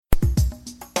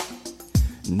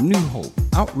New Hope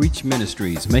Outreach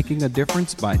Ministries, making a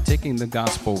difference by taking the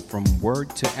gospel from word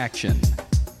to action.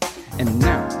 And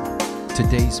now,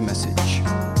 today's message.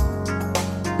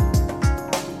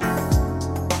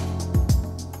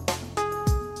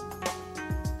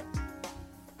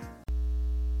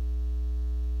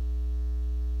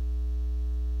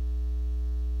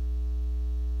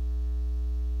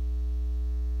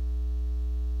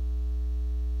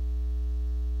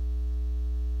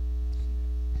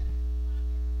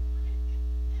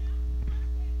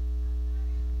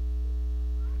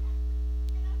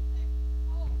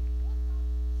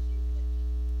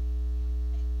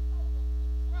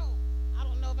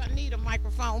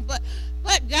 Microphone, but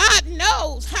God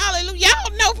knows. Hallelujah.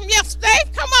 Y'all know from yesterday.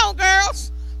 Come on,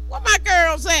 girls. Where my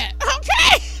girls at?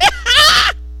 Okay.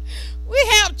 We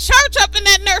have church up in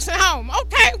that nursing home.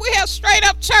 Okay, we have straight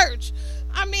up church.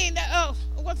 I mean,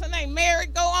 what's her name? Mary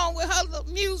go on with her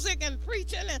little music and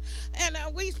preaching, and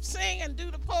we sing and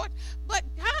do the poetry. But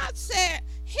God said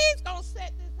He's gonna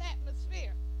set this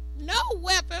atmosphere. No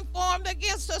weapon formed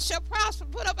against us shall prosper.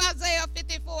 Put up Isaiah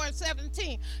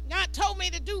 54:17. God told me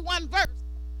to do one verse.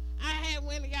 I had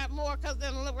went and got more because it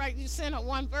doesn't look like you sent her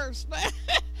one verse.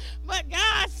 But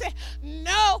God said,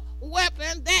 no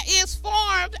weapon that is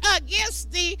formed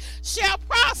against thee shall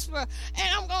prosper. And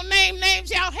I'm going to name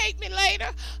names. Y'all hate me later.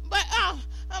 But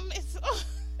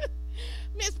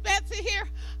Miss Betsy here,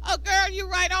 girl, you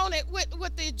right on it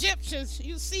with the Egyptians.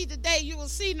 You see today, you will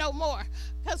see no more.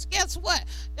 Because guess what?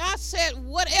 God said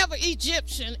whatever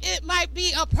Egyptian, it might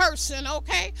be a person,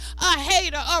 okay? A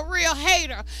hater, a real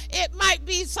hater. It might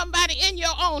be somebody in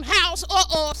your own house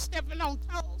or stepping on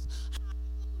toes.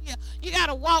 Hallelujah. You got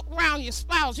to walk around your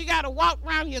spouse. You got to walk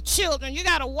around your children. You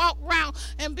got to walk around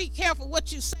and be careful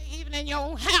what you say even in your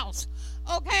own house,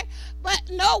 okay? But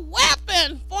no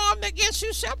weapon formed against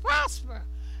you shall prosper.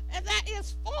 And that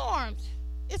is formed.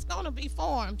 It's going to be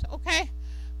formed, okay?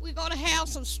 We're going to have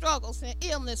some struggles and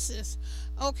illnesses,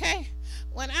 okay?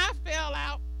 When I fell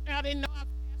out, I didn't know I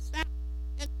passed out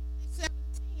in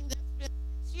 2017. That's been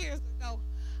 6 years ago.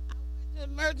 I went to the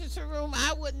emergency room.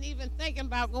 I wasn't even thinking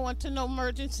about going to no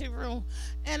emergency room.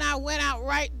 And I went out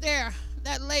right there.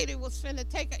 That lady was finna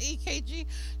take an EKG.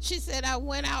 She said I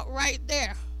went out right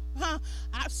there.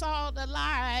 I saw the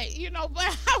light,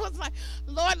 but I was like,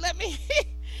 Lord, let me,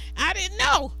 I didn't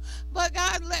know, but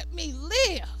God let me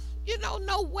live.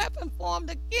 No weapon formed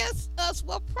against us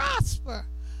will prosper,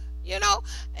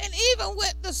 and even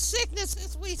with the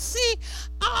sicknesses we see,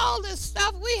 all this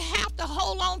stuff, we have to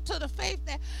hold on to the faith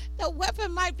that the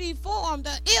weapon might be formed,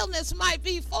 the illness might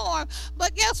be formed,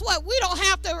 but guess what? We don't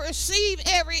have to receive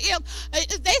every illness.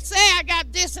 They say I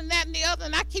got this and that and the other,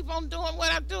 and I keep on doing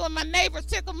what I'm doing. My neighbor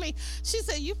tickled me. She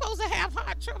said, you supposed to have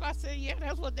heart trouble? I said, yeah,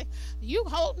 that's what you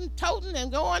holding, toting,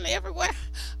 and going everywhere.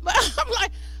 But I'm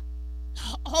like,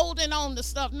 holding on to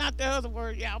stuff, not the other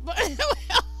word, y'all, but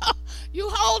you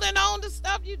holding on to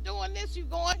stuff, you doing this, you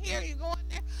going here, you going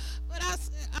there. But I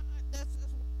said, that's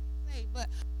just what they say, but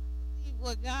I believe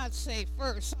what God say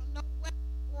first. So no weapon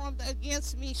formed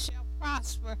against me shall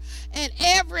prosper. And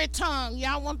every tongue,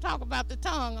 y'all want to talk about the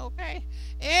tongue, okay?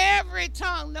 Every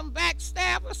tongue, them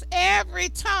backstabbers, every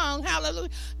tongue, hallelujah,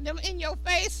 them in your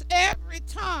face, every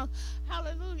tongue,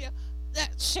 hallelujah,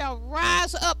 that shall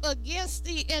rise up against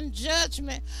thee in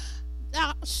judgment,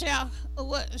 thou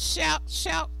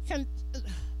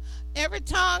every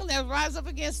tongue that rise up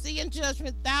against thee in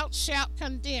judgment, thou shalt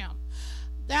condemn.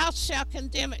 Thou shalt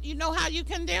condemn it. You know how you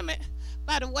condemn it?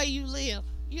 By the way you live.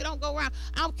 You don't go around,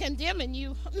 I'm condemning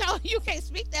you. No, you can't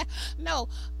speak that. No,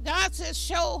 God says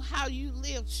show how you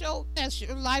live. Show as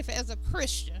your life as a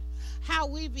Christian. How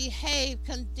we behave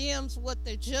condemns what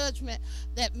the judgment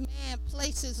that man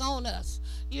places on us.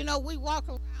 We walk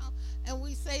around and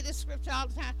we say this scripture all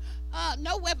the time.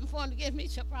 No weapon formed against me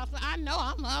shall prosper. I know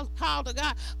I'm called to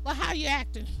God, but how you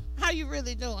acting? How you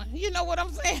really doing? You know what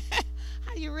I'm saying?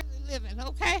 How you really living,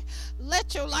 okay?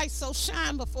 Let your light so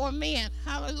shine before men.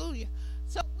 Hallelujah.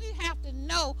 So we have to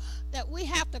know that we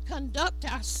have to conduct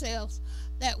ourselves,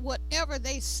 that whatever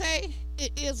they say,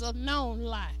 it is a known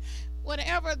lie.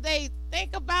 Whatever they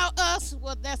think about us,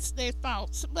 well, that's their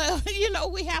thoughts. But,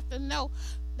 we have to know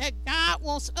that God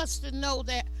wants us to know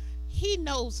that He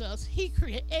knows us. He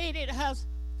created us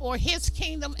for His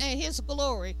kingdom and His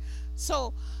glory.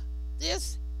 So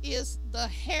this is the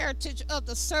heritage of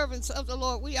the servants of the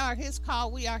Lord. We are His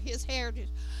call. We are His heritage.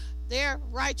 Their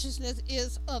righteousness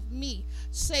is of me,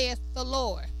 saith the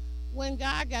Lord. When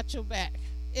God got your back,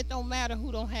 it don't matter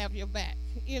who don't have your back.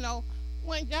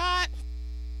 When God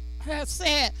has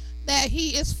said that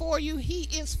He is for you, He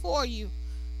is for you.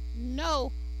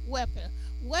 No weapon.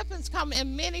 weapons come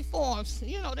in many forms.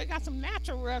 You know, they got some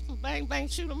natural weapons, bang, bang,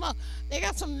 shoot them up. They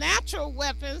got some natural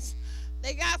weapons.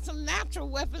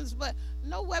 But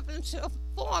no weapon shall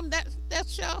form that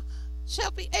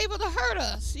shall be able to hurt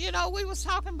us. You know, we was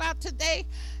talking about today,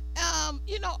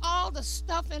 you know, all the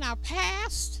stuff in our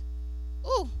past.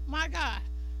 Oh, my God.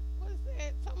 What is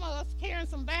that? Some of us carrying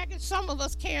some baggage. Some of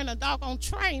us carrying a doggone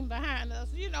train behind us.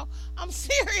 You know, I'm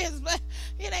serious, but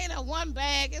it ain't a one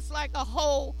bag. It's like a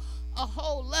whole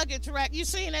luggage rack. You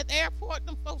seen at the airport,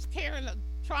 them folks carrying a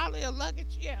trolley of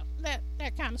luggage? Yeah,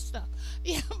 that kind of stuff.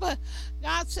 Yeah, but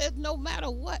God said no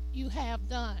matter what you have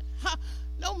done,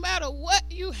 no matter what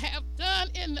you have done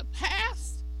in the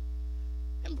past,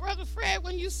 and Brother Fred,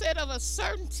 when you said of a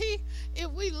certainty, if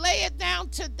we lay it down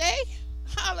today,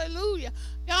 hallelujah,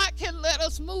 God can let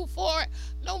us move forward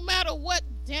no matter what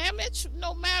damage,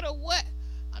 no matter what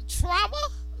trauma.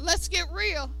 Let's get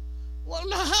real. Well,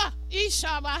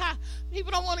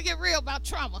 people don't want to get real about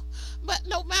trauma. But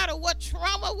no matter what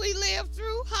trauma we live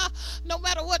through, no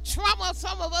matter what trauma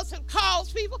some of us have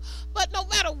caused people, but no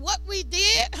matter what we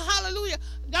did, hallelujah,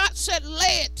 God said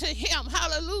lay it to him,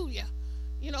 hallelujah.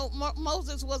 You know,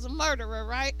 Moses was a murderer,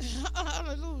 right?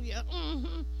 Hallelujah.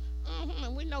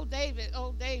 And we know David,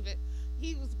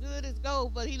 he was good as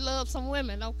gold, but he loved some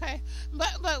women, okay?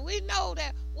 But we know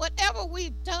that whatever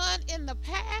we've done in the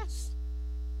past,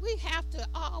 we have to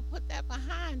all put that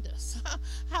behind us.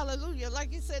 Hallelujah.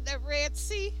 Like you said, that Red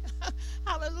Sea,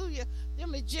 hallelujah.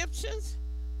 Them Egyptians,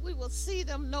 we will see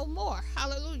them no more.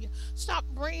 Hallelujah. Stop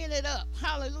bringing it up.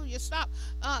 Hallelujah. Stop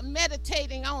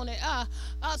meditating on it.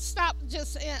 Stop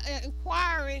just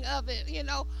inquiring of it. You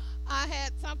know, I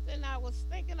had something I was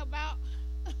thinking about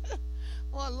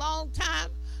for a long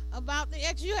time about the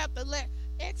X. You have to let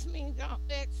X mean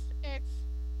X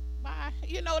by,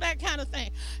 you know, that kind of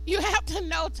thing. You have to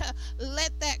know to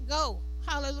let that go.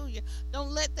 Hallelujah.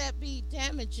 Don't let that be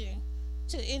damaging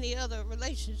to any other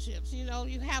relationships. You know,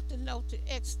 you have to know to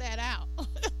X that out.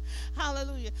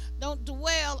 Hallelujah. Don't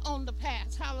dwell on the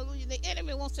past. Hallelujah. The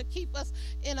enemy wants to keep us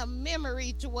in a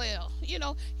memory dwell. You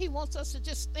know, he wants us to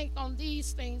just think on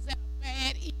these things that are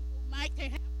bad, evil, might can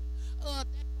happen. That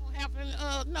won't happen.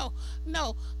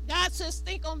 No. God says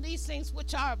think on these things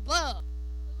which are above.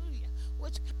 Hallelujah.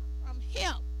 Which come from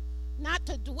him, not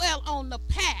to dwell on the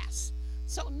past.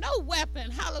 So no weapon,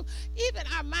 hallelujah. Even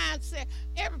our mindset,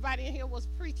 everybody in here was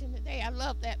preaching today. I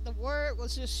love that. The word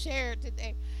was just shared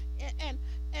today. And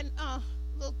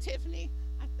little Tiffany,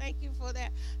 I thank you for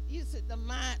that. You said the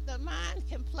mind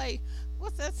can play.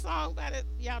 What's that song about it?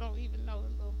 Y'all don't even know.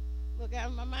 Look at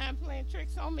my mind playing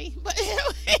tricks on me. But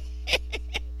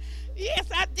yes,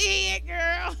 I did,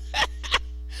 girl.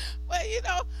 But you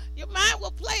know, your mind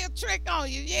will play a trick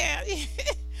on you. Yeah.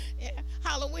 Yeah.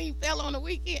 Halloween fell on the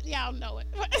weekend. Y'all know it.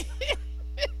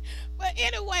 But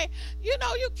anyway, you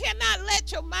know, you cannot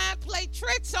let your mind play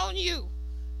tricks on you.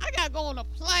 I got to go on a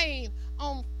plane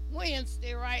on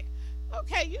Wednesday, right?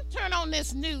 Okay, you turn on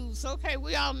this news. Okay,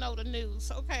 we all know the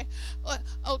news. Okay.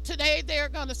 Today they're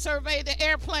going to survey the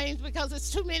airplanes because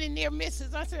it's too many near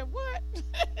misses. I said, what?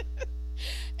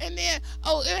 And then,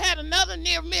 it had another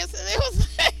near miss. And it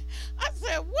was, I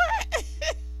said, what?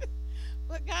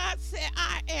 But God said,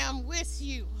 I am with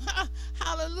you.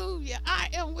 Hallelujah. I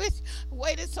am with you.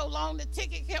 Waited so long, the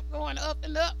ticket kept going up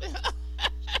and up.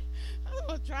 I'm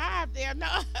going to drive there. No,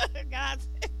 God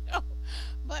said no.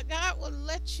 But God will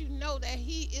let you know that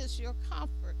he is your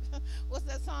comfort. What's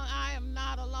that song? I am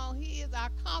not alone. He is our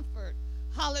comfort.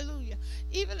 Hallelujah.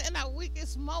 Even in our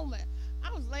weakest moment,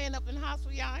 I was laying up in the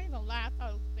hospital. Y'all, I ain't going to lie. I thought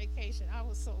it was a vacation. I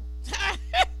was so tired.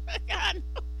 God,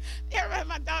 everybody,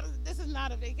 my daughter, this is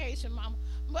not a vacation, Mama.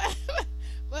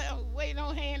 But I'm waiting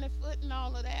on hand and foot and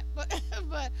all of that.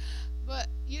 But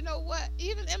you know what?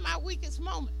 Even in my weakest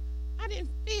moment, I didn't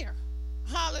fear.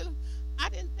 Hallelujah. I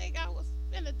didn't think I was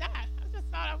going to die. I just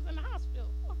thought I was in the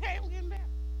hospital. Okay, I'm getting better.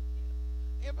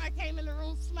 Everybody came in the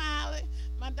room smiling.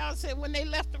 My daughter said when they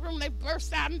left the room, they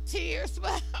burst out in tears.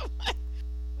 But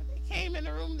when they came in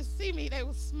the room to see me, they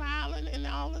were smiling and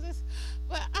all of this.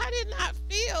 But I did not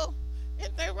feel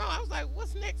anything wrong. I was like,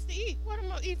 what's next to eat? What am I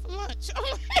going to eat for lunch?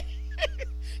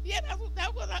 Yeah, that was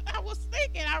I was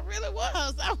thinking. I really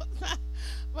was. I was not.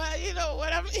 But you know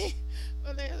what I mean?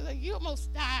 But they were like, you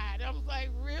almost died. I was like,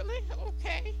 really?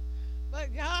 Okay.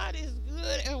 But God is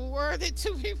good and worthy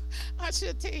to be. I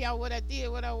should tell y'all what I did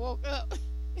when I woke up.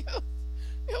 It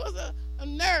was a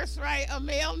nurse, right? A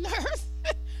male nurse.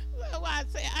 That's why I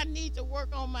say I need to work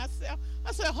on myself.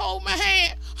 I said, hold my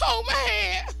hand. Hold my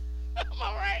hand. Am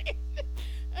I right?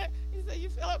 He said, you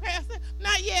feel okay? I said,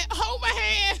 not yet. Hold my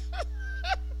hand.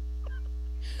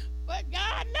 But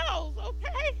God knows,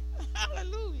 okay?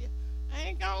 Hallelujah. I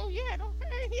ain't gone yet,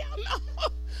 okay? Y'all know.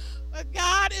 But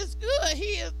God is good.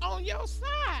 He is on your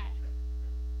side.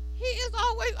 He is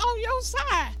always on your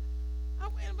side. I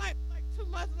went like 2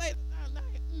 months later.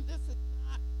 This is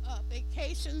not a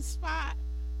vacation spot.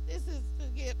 This is to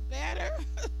get better.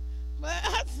 But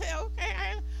I said, okay,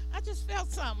 I just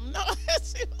felt something. No,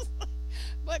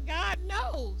 but God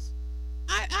knows.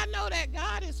 I know that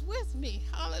God is with me.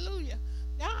 Hallelujah.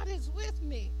 God is with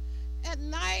me. At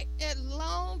night, at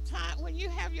long time, when you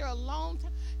have your alone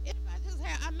time, anybody just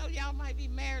have, I know y'all might be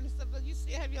married and stuff, but you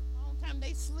still have your alone time.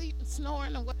 They sleep and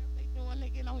snoring or whatever they doing, they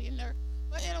get on your nerve.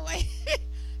 But anyway,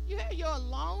 you have your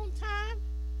alone time.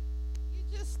 You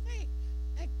just think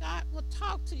that God will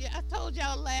talk to you. I told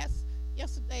y'all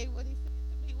yesterday what he said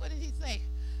to me. What did he say?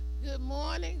 Good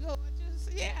morning, gorgeous.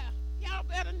 Yeah, y'all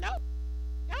better know.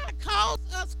 God calls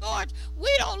us gorgeous. We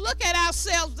don't look at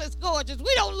ourselves as gorgeous.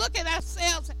 We don't look at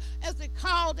ourselves as the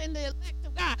called in the elect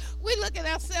of God. We look at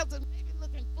ourselves as maybe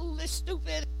looking foolish,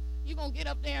 stupid. You're going to get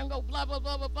up there and go blah, blah,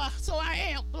 blah, blah, blah. So I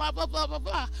am, blah, blah, blah, blah,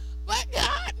 blah. But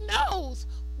God knows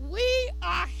we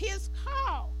are his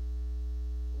call.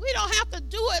 We don't have to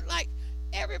do it like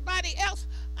everybody else.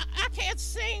 I can't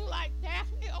sing like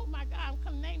Daphne. Oh, my God,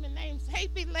 I'm naming names.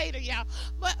 Hate me later, y'all.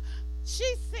 But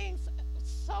she sings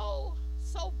so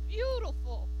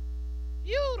beautiful,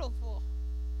 beautiful.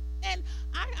 And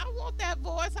I want that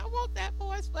voice. I want that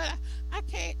voice, but I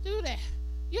can't do that.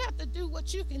 You have to do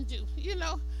what you can do. You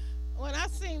know, when I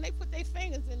sing, they put their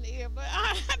fingers in the ear, but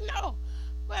I know.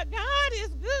 But God is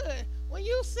good. When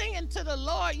you singing to the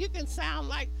Lord, you can sound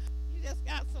like you just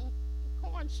got some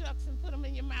corn shucks and put them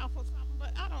in your mouth or something,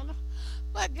 but I don't know.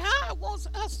 But God wants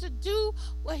us to do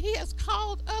what he has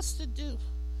called us to do.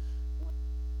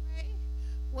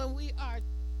 When we are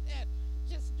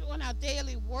just doing our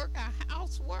daily work, our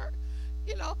housework,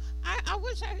 you know, I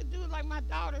wish I could do it like my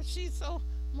daughter. She's so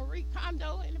Marie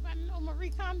Kondo. Anybody know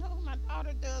Marie Kondo? My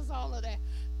daughter does all of that.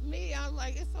 Me, I'm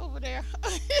like, it's over there.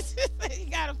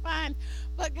 You got to find.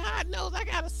 But God knows I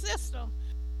got a system.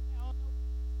 I don't know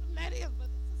what system that is, but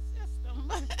it's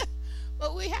a system.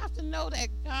 But we have to know that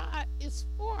God is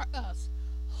for us.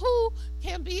 Who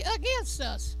can be against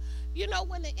us? You know,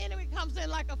 when the enemy comes in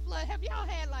like a flood, have y'all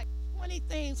had like 20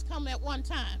 things come at one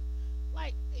time?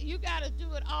 Like, you got to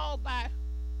do it all by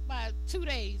 2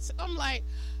 days. I'm like,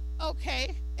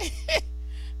 okay.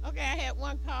 Okay, I had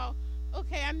one call.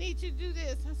 Okay, I need you to do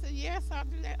this. I said, yes, I'll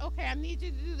do that. Okay, I need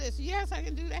you to do this. Yes, I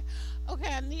can do that.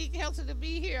 Okay, I need Kelsey to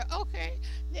be here. Okay,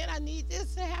 then I need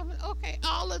this to happen. Okay,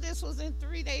 all of this was in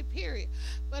 3-day period.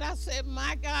 But I said,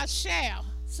 my God shall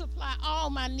supply all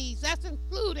my needs. That's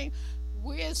including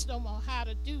wisdom on how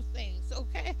to do things,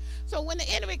 okay? So when the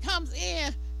enemy comes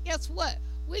in, guess what?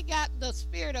 We got the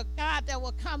Spirit of God that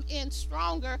will come in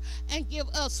stronger and give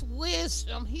us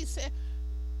wisdom. He said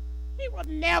he will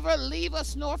never leave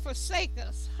us nor forsake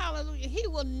us. Hallelujah. He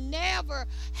will never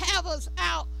have us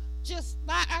out just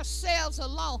by ourselves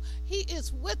alone. He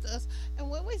is with us.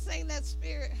 And when we sing that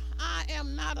Spirit, I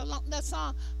am not alone, that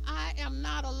song, I am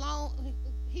not alone,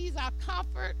 he's our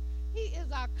comfort. He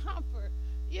is our comfort.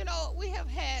 You know, we have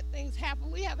had things happen.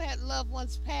 We have had loved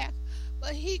ones pass,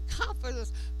 but he comforts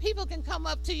us. People can come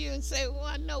up to you and say, well,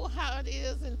 I know how it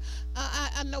is, and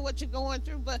I know what you're going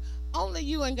through, but only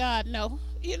you and God know.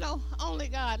 You know, only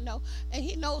God know. And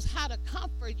he knows how to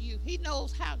comfort you. He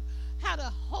knows how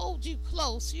to hold you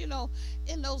close, you know,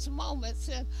 in those moments.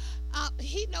 And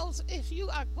he knows if you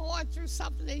are going through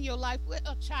something in your life with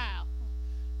a child.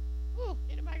 Ooh,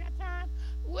 anybody got time?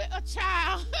 With a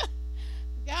child.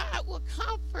 God will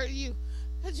comfort you,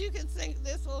 because you can think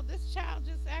this, oh, this child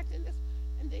just acting this,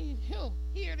 and then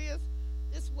here it is,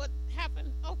 this is what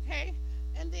happened, okay,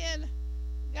 and then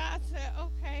God said,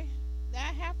 okay,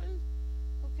 that happened,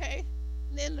 okay,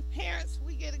 and then the parents,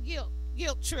 we get a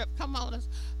guilt trip come on us,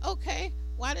 okay,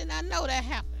 why didn't I know that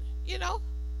happened, you know,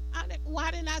 why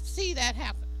didn't I see that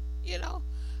happen, you know,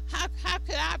 how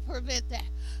could I prevent that?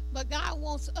 But God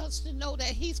wants us to know that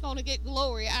he's going to get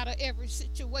glory out of every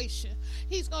situation.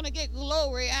 He's going to get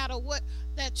glory out of what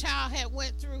that child had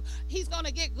went through. He's going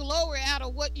to get glory out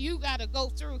of what you got to go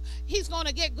through. He's going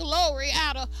to get glory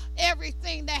out of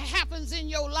everything that happens in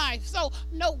your life. So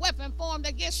no weapon formed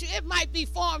against you. It might be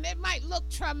formed. It might look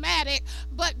traumatic,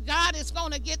 but God is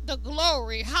going to get the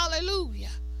glory.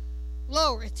 Hallelujah.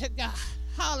 Glory to God.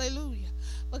 Hallelujah.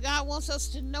 But God wants us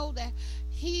to know that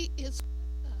he is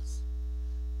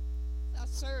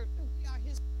we are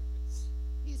his servants.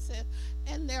 He said,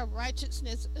 and their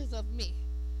righteousness is of me.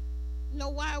 You know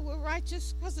why we're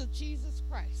righteous? Because of Jesus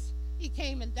Christ. He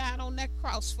came and died on that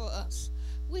cross for us.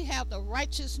 We have the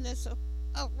righteousness of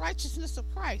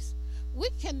Christ. We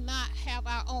cannot have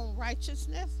our own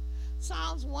righteousness.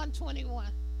 Psalms 121.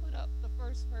 Put up the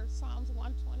first verse, Psalms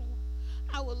 121.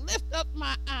 I will lift up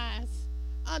my eyes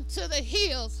unto the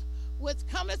hills, which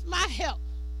cometh my help.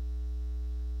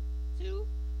 To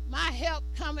my help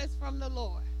cometh from the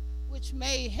Lord, which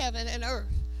made heaven and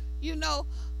earth. You know,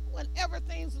 whenever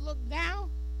things look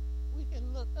down, we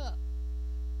can look up.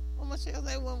 When Michelle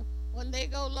say, when they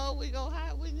go low, we go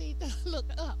high. We need to look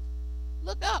up.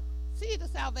 Look up. See the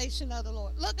salvation of the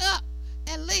Lord. Look up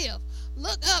and live.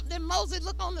 Look up. Then Moses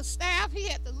looked on the staff. He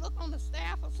had to look on the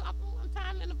staff or something one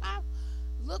time in the Bible.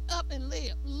 Look up and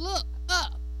live. Look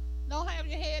up. Don't have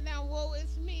your head down. Woe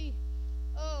is me.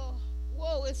 Oh,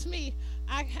 woe is me.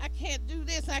 I can't do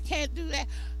this. I can't do that.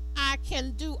 I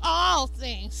can do all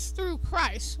things through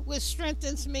Christ, which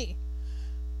strengthens me.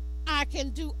 I can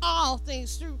do all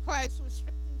things through Christ, which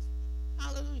strengthens me.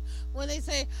 Hallelujah. When they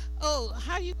say, oh,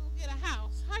 how you going to get a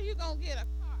house? How you going to get a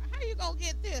car? How you going to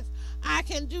get this? I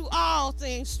can do all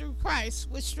things through Christ,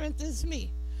 which strengthens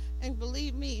me. And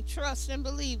believe me, trust and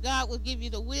believe. God will give you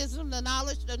the wisdom, the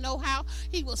knowledge, the know-how.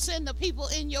 He will send the people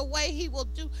in your way. He will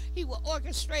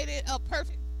orchestrate it a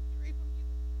perfect victory from you.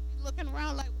 Be looking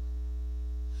around like,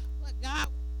 but God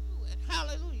will do it.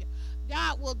 Hallelujah.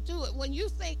 God will do it. When you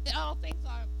think that all things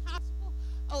are impossible,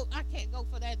 oh, I can't go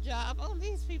for that job. Oh,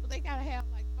 these people, they got to have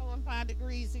like 4 and 5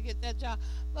 degrees to get that job.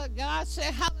 But God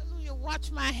said, hallelujah,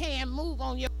 watch my hand move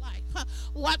on your life.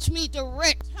 Watch me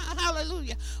direct.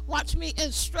 Hallelujah. Watch me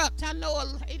instruct. I know a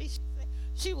lady, she said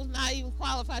she was not even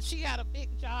qualified. She got a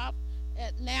big job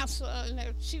at NASA, and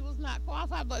she was not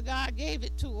qualified, but God gave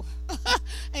it to her.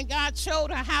 And God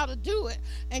showed her how to do it,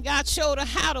 and God showed her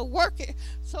how to work it.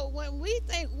 So when we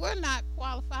think we're not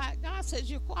qualified, God says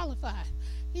you're qualified.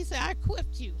 He said, I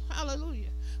equipped you. Hallelujah.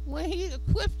 When he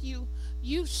equipped you,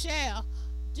 you shall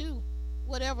do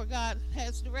whatever God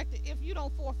has directed, if you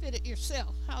don't forfeit it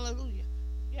yourself. Hallelujah.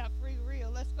 You got free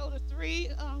will. Let's go to 3.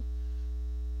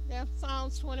 That's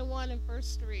Psalms 21 and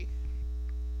verse 3.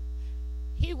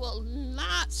 He will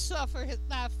not suffer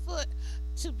thy foot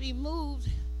to be moved.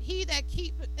 He that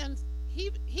keepeth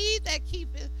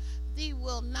thee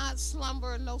will not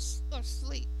slumber nor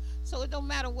sleep. So it don't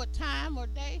matter what time or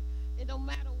day. It don't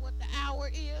matter what the hour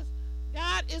is.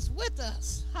 God is with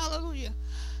us. Hallelujah.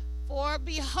 For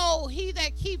behold, he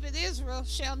that keepeth Israel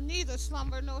shall neither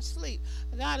slumber nor sleep.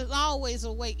 God is always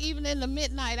awake, even in the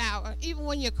midnight hour, even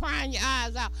when you're crying your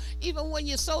eyes out, even when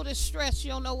you're so distressed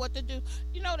you don't know what to do.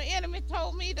 You know, the enemy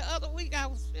told me the other week, I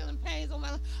was feeling pains on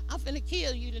my life, I'm finna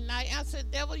kill you tonight. I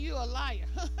said, devil, you a liar.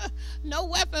 No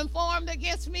weapon formed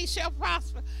against me shall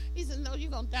prosper. He said, no,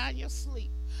 you're going to die in your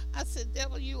sleep. I said,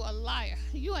 devil, you a liar.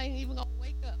 You ain't even going to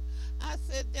wake up. I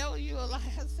said, devil, you a liar.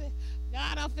 I said,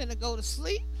 God, I'm finna go to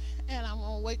sleep, and I'm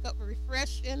going to wake up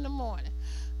refreshed in the morning.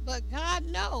 But God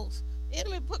knows. The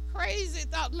enemy put crazy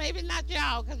thoughts, maybe not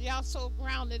y'all, because y'all so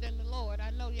grounded in the Lord.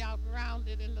 I know y'all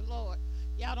grounded in the Lord.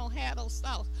 Y'all don't have those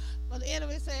thoughts. But the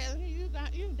enemy said, you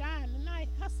dying tonight.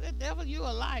 I said, devil, you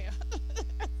a liar.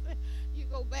 I said, you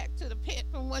go back to the pit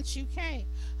from whence you came.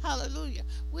 Hallelujah.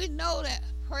 We know that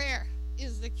prayer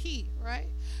is the key, right?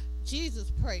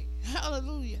 Jesus prayed.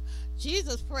 Hallelujah.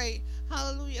 Jesus prayed.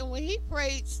 Hallelujah. And when he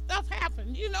prayed, stuff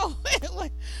happened, you know.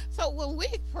 So when we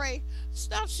pray,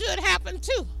 stuff should happen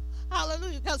too.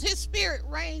 Hallelujah. Because his spirit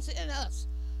reigns in us.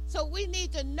 So we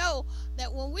need to know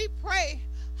that when we pray,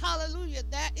 hallelujah,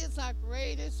 that is our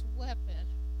greatest weapon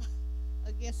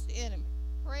against the enemy.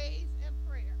 Praise and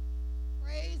prayer.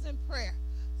 Praise and prayer.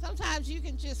 Sometimes you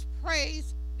can just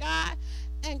praise God,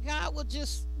 and God will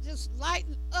just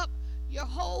lighten up your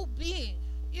whole being.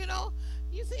 You know,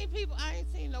 you see people, I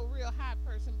ain't seen no real high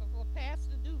person before.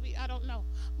 Pastor Doobie, I don't know.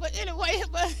 But anyway,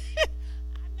 but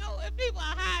I know if people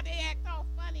are high, they act all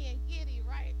funny and giddy,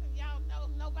 right? Y'all know,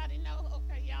 nobody know?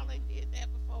 Okay, y'all ain't did that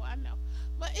before, I know.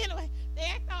 But anyway, they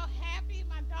act all happy.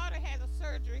 My daughter had a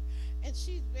surgery, and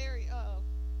she's very, how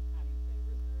do you say,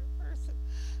 reserved person.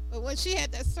 But when she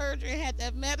had that surgery and had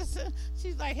that medicine,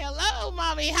 she's like, hello,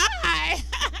 Mommy, hi.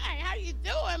 How you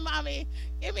doing, Mommy?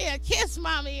 Give me a kiss,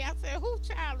 Mommy. I said, who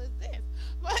child is this?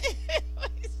 But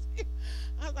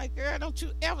I was like, girl, don't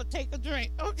you ever take a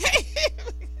drink, okay?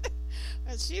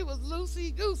 And she was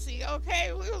loosey-goosey,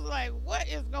 okay? We was like, what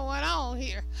is going on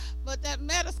here? But that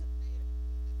medicine made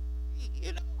her free,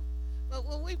 you know? But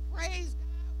when we praise God,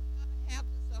 we got to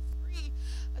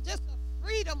have just a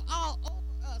freedom all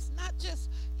over us, not just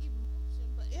emotion,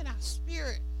 but in our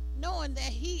spirit, knowing that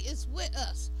he is with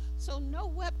us. So no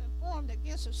weapon formed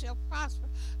against us shall prosper.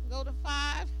 Go to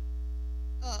 5.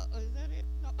 Is that it?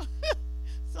 No.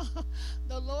 So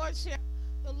the Lord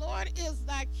is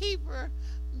thy keeper.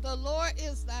 The Lord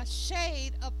is thy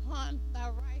shade upon thy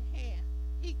right hand.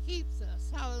 He keeps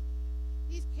us. Hallelujah.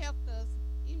 He's kept us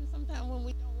even sometimes when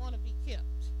we don't want to be kept.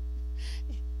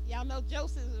 Y'all know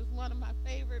Joseph is one of my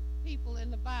favorite people in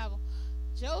the Bible.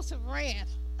 Joseph ran.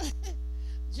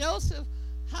 Joseph,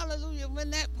 hallelujah,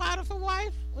 when that Potiphar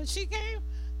wife, when she came,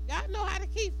 God know how to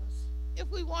keep us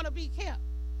if we want to be kept.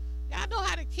 God know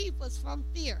how to keep us from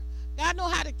fear. God know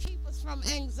how to keep us from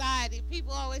anxiety.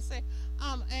 People always say,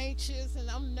 I'm anxious and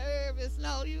I'm nervous.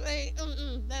 No, you ain't.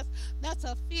 That's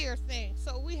a fear thing.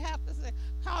 So we have to say,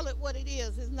 call it what it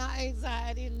is. It's not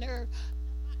anxiety and nerve.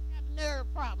 I got a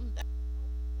nerve problem.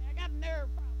 I got a nerve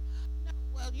problem. No,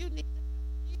 well, you need to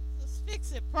Jesus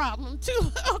fix it problem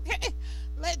too. Okay?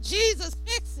 Let Jesus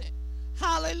fix it.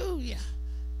 Hallelujah.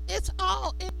 It's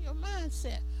all in your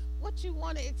mindset, what you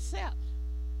want to accept.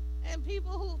 And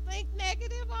people who think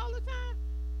negative all the time,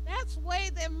 that's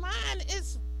way their mind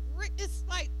is. It's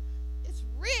like it's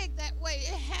rigged that way.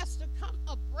 It has to come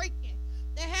a breaking.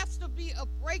 There has to be a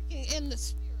breaking in the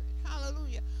spirit.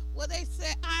 Hallelujah. Where they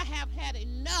say, I have had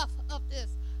enough of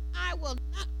this. I will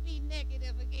not be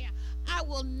negative again. I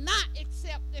will not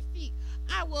accept defeat.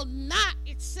 I will not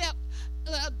accept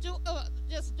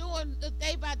just doing the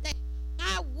day by day.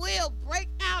 I will break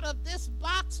out of this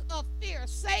box of fear.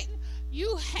 Satan,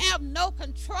 you have no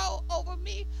control over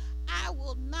me. I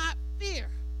will not fear,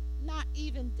 not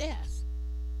even death.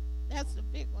 That's the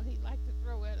big one he liked to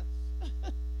throw at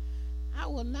us. I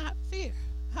will not fear.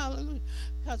 Hallelujah.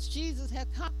 Because Jesus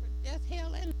had conquered death,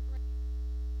 hell, and the grave.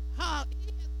 He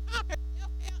has conquered death,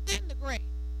 hell, and the grave.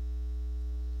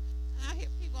 I hear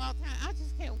people all the time, I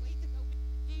just can't wait to go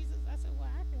with Jesus. I said, well,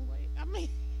 I can wait. I mean,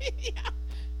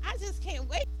 I just can't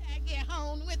wait till I get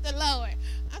home with the Lord.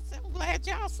 I said, I'm glad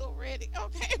y'all so ready.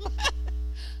 Okay.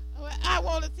 I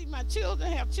want to see my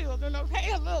children have children,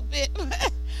 okay, a little bit.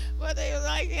 But they were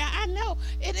like, yeah, I know.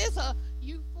 It is a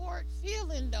euphoric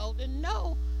feeling, though, to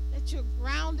know that you're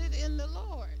grounded in the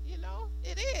Lord. You know,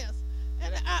 it is.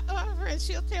 And my friend,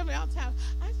 she'll tell me all the time,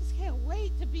 I just can't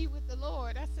wait to be with the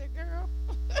Lord. I said, girl,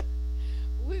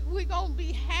 we're going to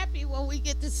be happy when we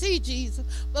get to see Jesus,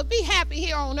 but be happy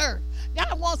here on earth.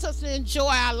 God wants us to enjoy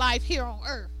our life here on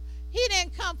earth. He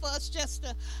didn't come for us just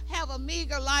to have a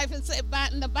meager life and say, by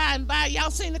and by.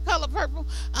 Y'all seen The Color Purple?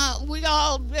 We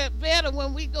all get better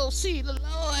when we go see the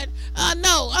Lord.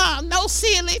 No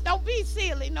silly. Don't be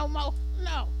silly no more.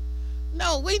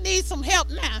 No, we need some help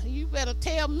now. You better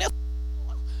tell Miss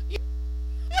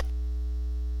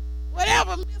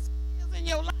whatever Miss is in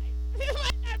your life. It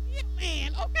might not be a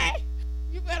man, okay?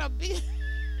 You better be.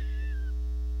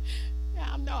 Yeah,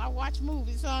 I know I watch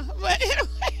movies, huh?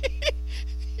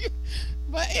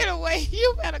 But anyway,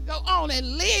 you better go on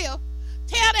and live.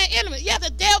 Tell that enemy, yeah, the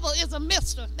devil is a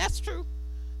mister. That's true.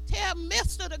 Tell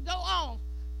mister to go on.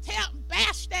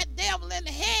 Bash that devil in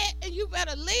the head, and you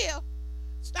better live.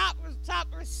 Stop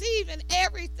receiving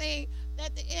everything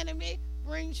that the enemy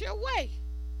brings your way.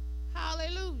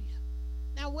 Hallelujah.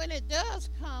 Now, when it does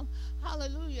come,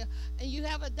 hallelujah, and you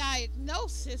have a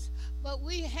diagnosis, but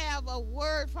we have a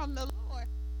word from the Lord,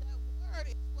 that word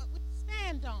is what we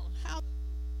stand on. Hallelujah.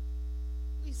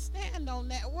 We stand on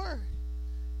that word.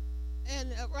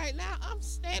 And right now, I'm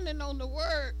standing on the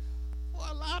word for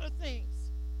a lot of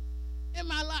things in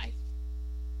my life.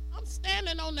 I'm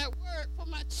standing on that word for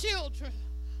my children.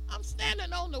 I'm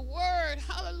standing on the word,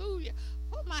 hallelujah,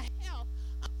 for my health.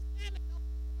 I'm standing on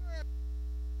the word.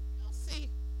 You'll see,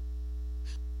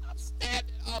 I'm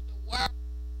standing on the word.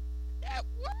 That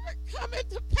word coming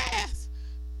to pass.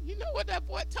 You know what that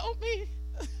boy told me?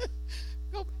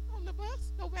 Go back on the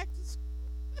bus, go back to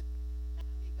school. Now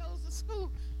he goes to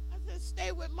school. I said,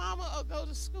 stay with mama or go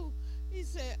to school. He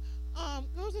said,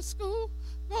 go to school,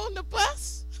 go on the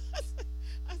bus.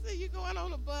 I said, you going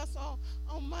on the bus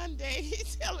on Monday? He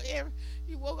tell me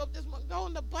he woke up this morning, go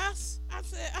on the bus. I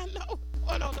said, I know,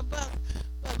 going on the bus,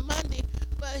 but Monday,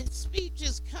 but his speech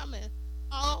is coming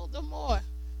all the more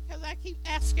because I keep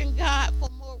asking God for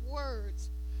more words.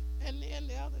 And then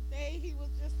the other day, he was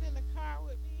just in the car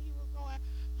with me. He was going,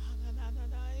 oh, no.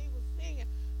 He was singing.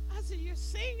 I said, you're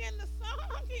singing the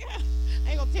song? Yeah.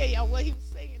 I ain't going to tell y'all what he was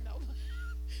singing, though.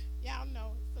 Y'all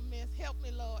know, it's a mess. Help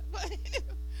me, Lord. But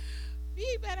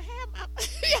he better have my,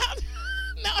 y'all,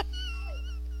 no.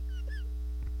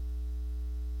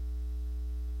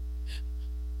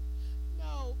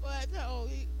 No, but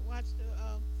he watched the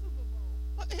Super Bowl.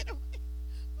 But anyway,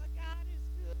 but God is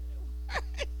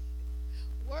good.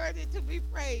 Worthy to be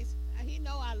praised. Now, he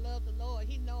know I love the Lord.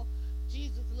 He know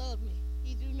Jesus loved me.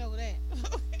 He do know that.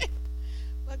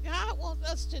 But God wants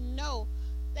us to know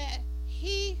that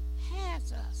he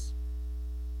has us.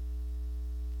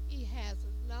 He has us.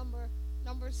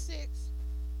 Number 6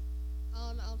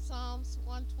 on Psalms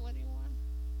 121.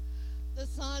 The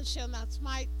sun shall not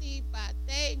smite thee by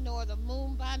day, nor the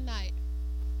moon by night.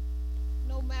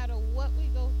 No matter what we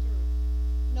go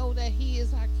through, know that He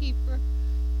is our keeper.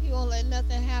 He won't let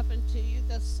nothing happen to you.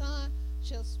 The sun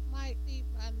shall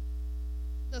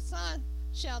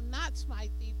not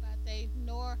smite thee by day,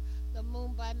 nor the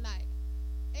moon by night.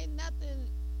 Ain't nothing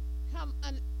come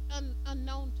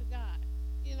unknown to God.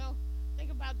 You know,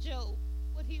 think about Job,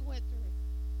 what he went through.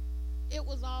 It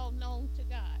was all known to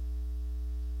God.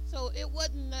 So it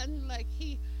wasn't nothing like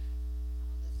all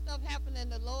this stuff happened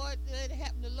and the Lord let it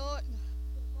happen. The Lord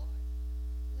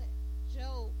let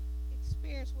Job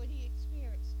experience what he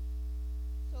experienced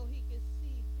so he could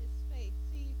see his faith,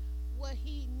 see what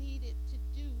he needed to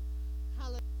do,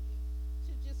 hallelujah,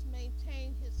 to just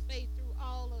maintain his faith through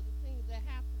all of the things that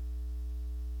happened.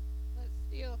 But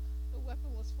still, the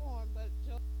weapon was formed, but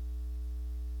Job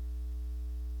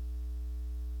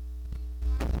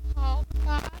called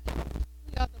God.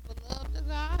 We are the beloved of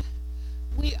God.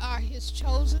 We are His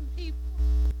chosen people.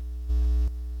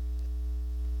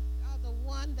 We are the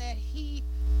one that He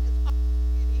has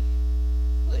already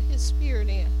put His Spirit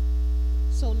in.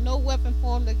 So no weapon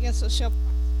formed against us shall prosper.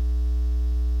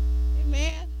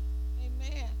 Amen.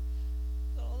 Amen.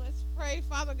 So let's pray.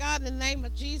 Father God, in the name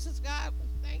of Jesus, God, we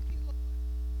thank you, Lord,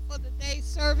 for the day's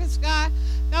service, God.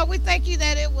 God, we thank you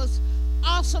that it was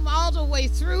awesome all the way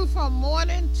through from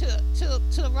morning to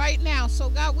right now. So,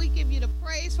 God, we give you the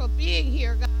praise for being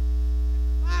here, God.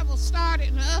 Revival started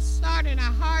in us, start in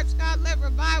our hearts, God. Let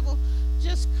revival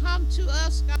just come to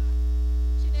us, God,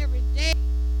 each and every day.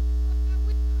 God,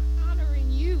 we are honoring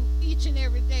you each and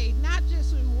every day, not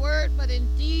just in word, but in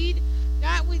deed.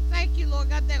 God, we thank you, Lord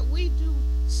God, that we do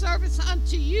service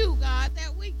unto you, God,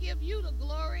 that we give you the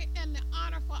glory and the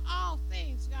honor for all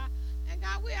things, God. And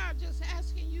God, we are just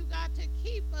asking you, God, to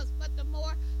keep us, but the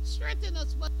more, strengthen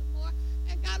us, but the more.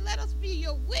 And God, let us be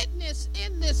your witness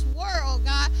in this world,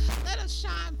 God. Let us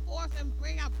shine forth and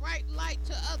bring a bright light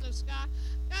to others, God.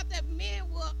 God, that men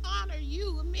will honor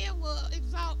you, and men will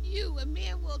exalt you, and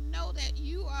men will know that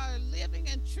you are a living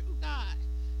and true God.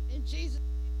 In Jesus' name.